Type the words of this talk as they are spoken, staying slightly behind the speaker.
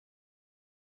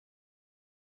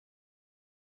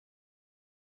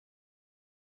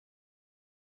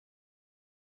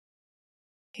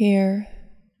Here,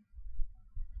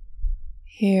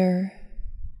 here,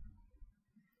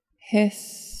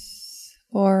 hiss,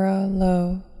 ora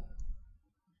lo,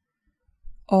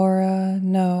 ora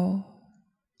no,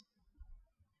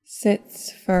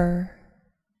 sits fur,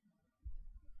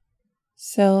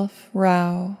 sylph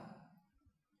row,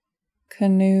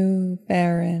 canoe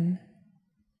barren,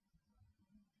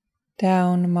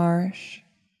 down marsh,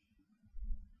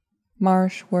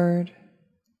 marshward,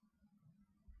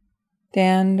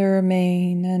 dander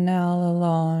main anal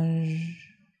allonge,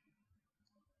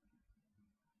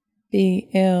 be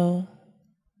ill,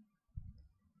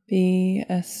 be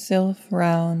a sylph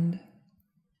round,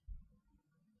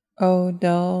 O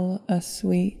dull a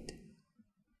sweet,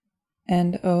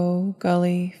 and O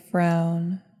gully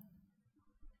frown,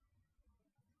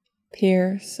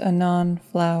 pierce a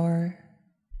non-flower,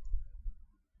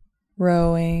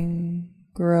 rowing,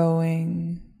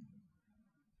 growing,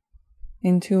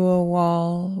 into a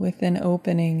wall with an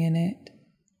opening in it.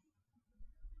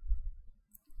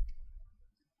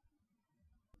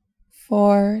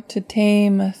 For to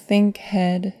tame a think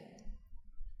head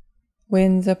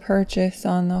wins a purchase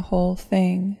on the whole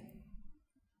thing,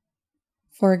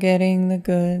 forgetting the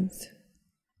goods,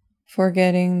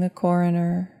 forgetting the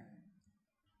coroner.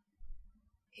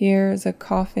 Here's a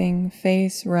coughing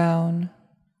face round,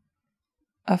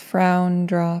 a frown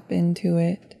drop into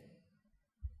it,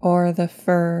 or the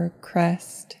fur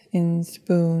crest in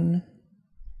spoon.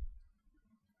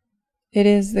 It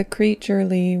is the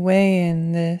creaturely way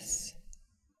in this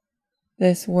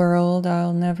world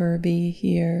I'll never be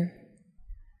here.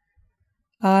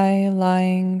 I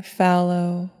lying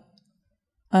fallow,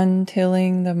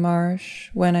 untilling the marsh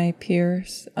when I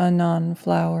pierce a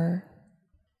non-flower,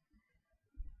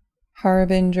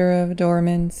 harbinger of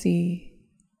dormancy,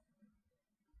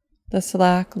 the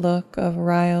slack look of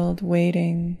riled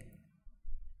waiting.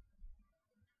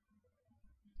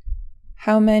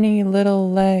 How many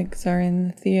little legs are in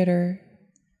the theater?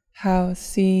 How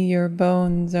see your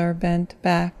bones are bent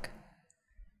back,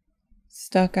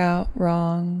 stuck out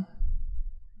wrong,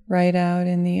 right out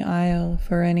in the aisle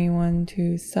for anyone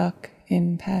to suck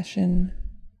in passion.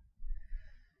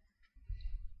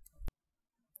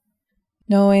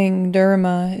 Knowing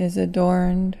Dharma is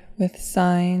adorned with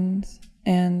signs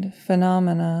and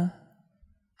phenomena,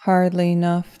 hardly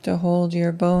enough to hold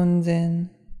your bones in.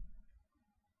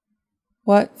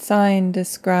 What sign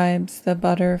describes the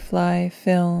butterfly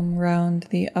film round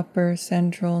the upper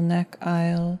central neck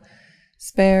aisle,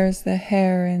 spares the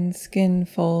hair in skin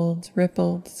folds,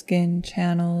 rippled skin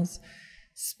channels,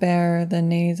 spare the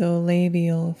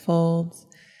nasolabial folds,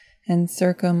 and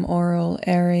circumoral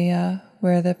area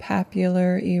where the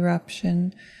papular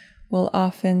eruption will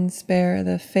often spare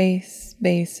the face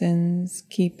basins,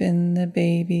 keepin' the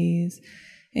babies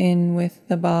in with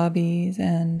the bobbies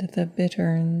and the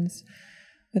bitterns.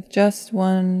 With just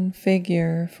one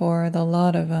figure for the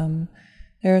lot of 'em,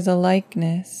 there's a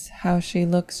likeness, how she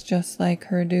looks just like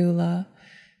her doula,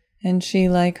 and she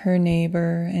like her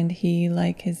neighbor, and he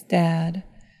like his dad,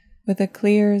 with a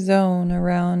clear zone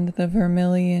around the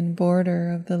vermilion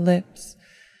border of the lips,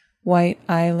 white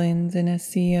islands in a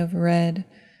sea of red,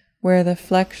 where the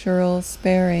flexural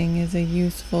sparing is a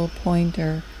useful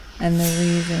pointer and the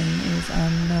reason is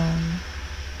unknown.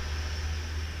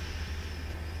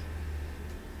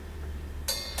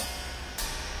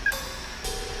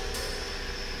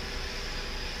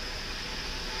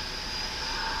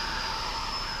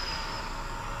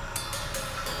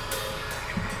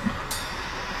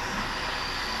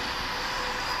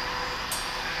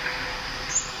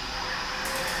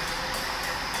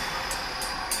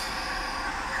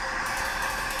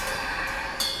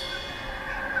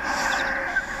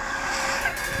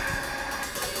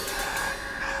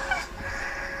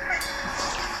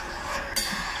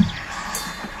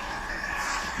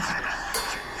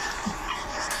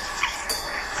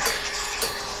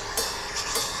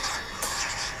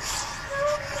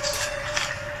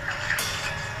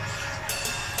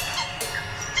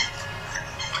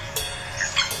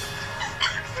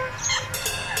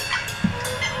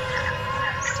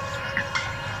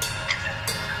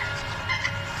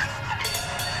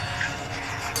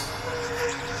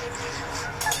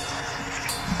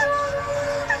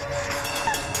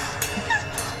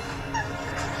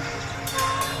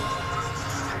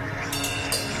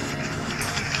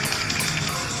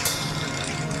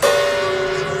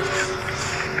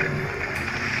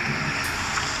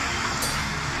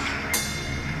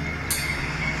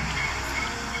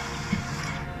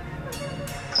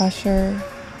 Usher,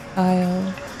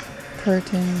 aisle,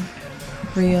 curtain,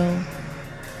 reel,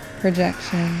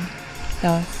 projection,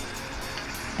 dust,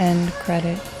 end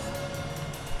credits,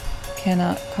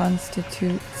 cannot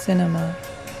constitute cinema.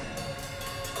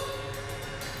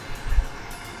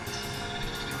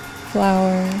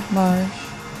 Flower, marsh,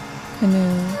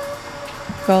 canoe,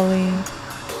 gully,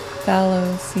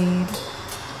 fallow seed,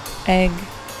 egg,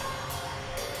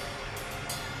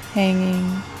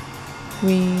 hanging,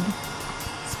 weed,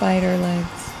 spider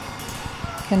legs,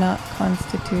 cannot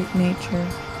constitute nature.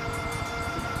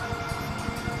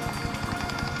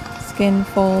 Skin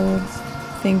folds,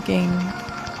 thinking,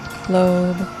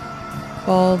 lobe,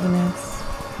 baldness,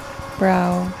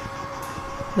 brow,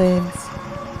 lids,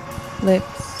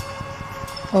 lips,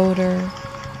 odor,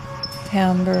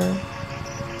 timbre,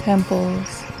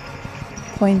 temples,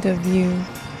 point of view,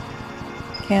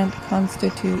 can't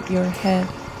constitute your head.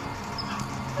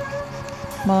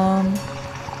 Mom,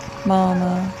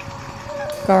 mama,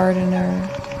 gardener,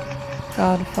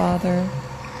 godfather,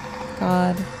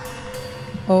 God,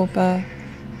 Opa,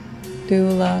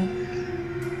 doula,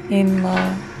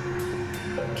 in-law,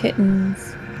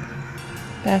 kittens,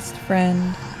 best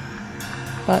friend,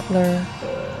 butler,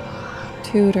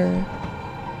 tutor,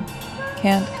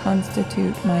 can't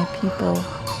constitute my people.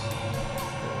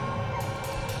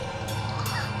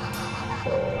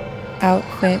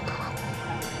 Outfit,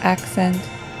 accent,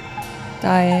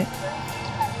 diet,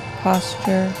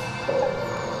 posture,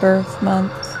 birth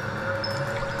month,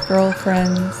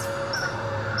 girlfriends,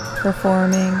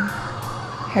 performing,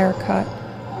 haircut,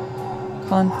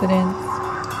 confidence,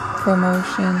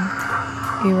 promotion,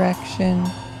 erection,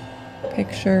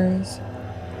 pictures,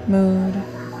 mood,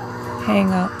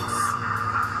 hang-ups,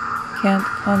 can't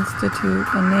constitute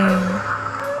a name.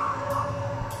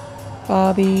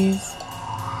 Bobbies,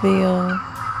 veal,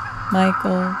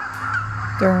 Michael,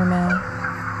 derma,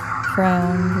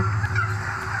 frowned,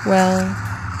 well,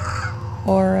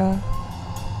 aura,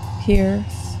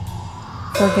 pierce,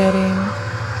 forgetting,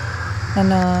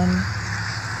 anon,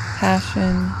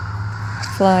 passion,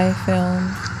 fly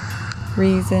film,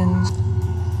 reason,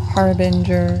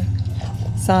 harbinger,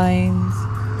 signs,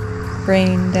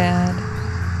 brain dad,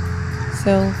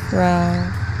 sylph row,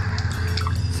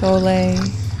 soleil,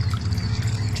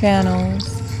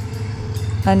 channels,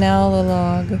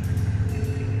 analog,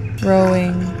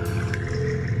 rowing,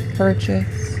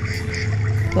 purchase,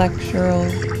 lectural,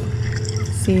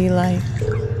 sea-like,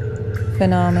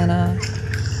 phenomena,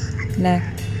 neck,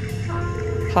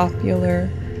 popular,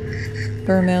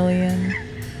 vermilion,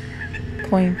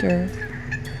 pointer,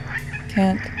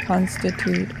 can't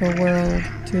constitute a world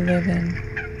to live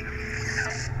in.